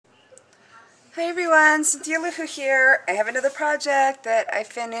Hi everyone, Cynthia Luhu here. I have another project that I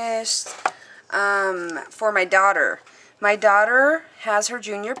finished for my daughter. My daughter has her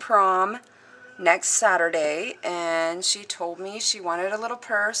junior prom next Saturday, and she told me she wanted a little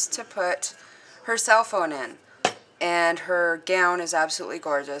purse to put her cell phone in. And her gown is absolutely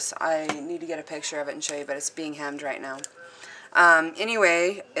gorgeous. I need to get a picture of it and show you, but it's being hemmed right now.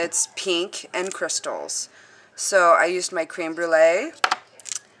 Anyway, it's pink and crystals. So I used my creme brulee,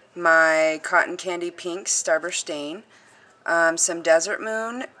 my cotton candy pink starburst stain, some desert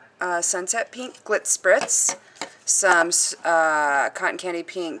moon sunset pink glit spritz, some cotton candy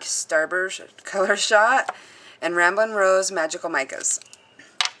pink starburst color shot, and ramblin' rose magical micas.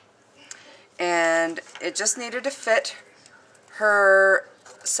 And it just needed to fit her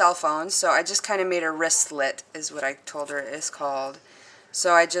cell phone, so I just kind of made a wristlet, is what I told her it is called.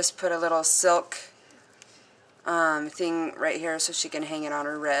 So I just put a little silk thing right here so she can hang it on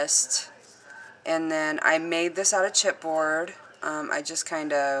her wrist. And then I made this out of chipboard. I just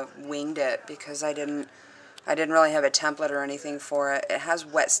kind of winged it because I didn't really have a template or anything for it. It has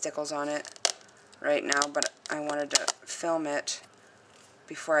wet stickles on it right now, but I wanted to film it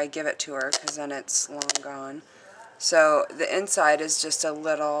before I give it to her because then it's long gone. So the inside is just a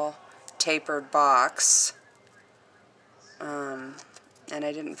little tapered box. And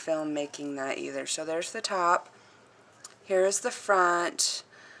I didn't film making that either. So there's the top. Here's the front.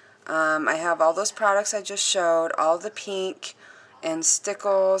 I have all those products I just showed, all the pink and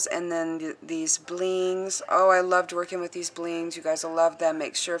stickles, and then these blings. Oh, I loved working with these blings. You guys will love them.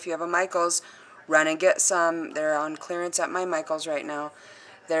 Make sure if you have a Michaels, run and get some. They're on clearance at my Michaels right now.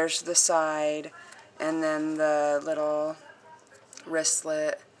 There's the side, and then the little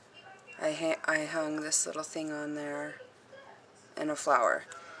wristlet. I hung this little thing on there and a flower.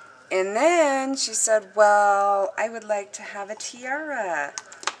 And then she said, well, I would like to have a tiara.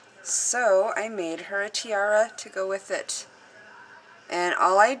 So I made her a tiara to go with it. And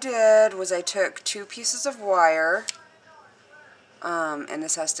all I did was I took 2 pieces of wire, and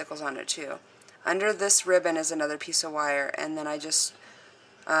this has stickles on it too. Under this ribbon is another piece of wire, and then I just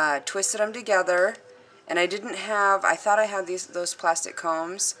twisted them together. And I thought I had those plastic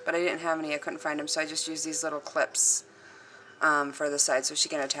combs, but I didn't have any. I couldn't find them, so I just used these little clips for the side so she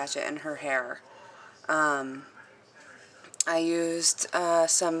can attach it in her hair. I used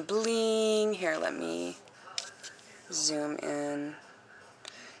some bling. Here, let me zoom in.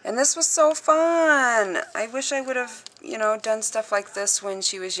 And this was so fun. I wish I would have, done stuff like this when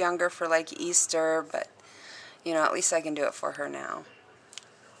she was younger for like Easter, but, at least I can do it for her now.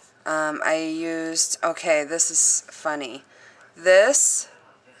 I used, okay, this is funny. This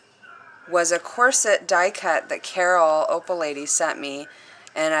was a corset die cut that Carol, Opal Lady, sent me,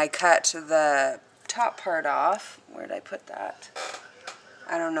 and I cut the top part off. Where did I put that?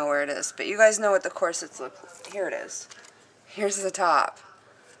 I don't know where it is, but you guys know what the corsets look like. Here it is. Here's the top.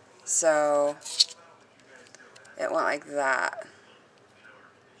 So it went like that.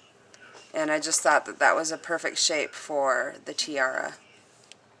 And I just thought that that was a perfect shape for the tiara.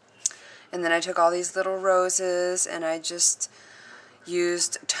 And then I took all these little roses and I just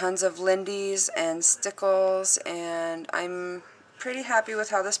used tons of Lindy's and stickles, and I'm pretty happy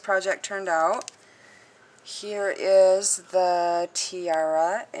with how this project turned out. Here is the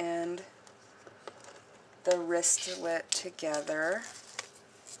tiara and the wristlet together.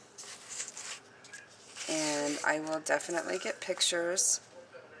 And I will definitely get pictures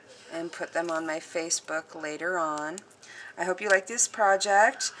and put them on my Facebook later on. I hope you like this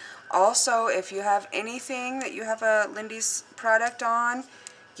project. Also, if you have anything that you have a Lindy's product on,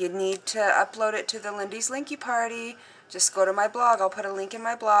 you need to upload it to the Lindy's Linky Party. Just go to my blog. I'll put a link in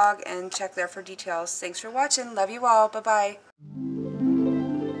my blog and check there for details. Thanks for watching. Love you all. Bye-bye.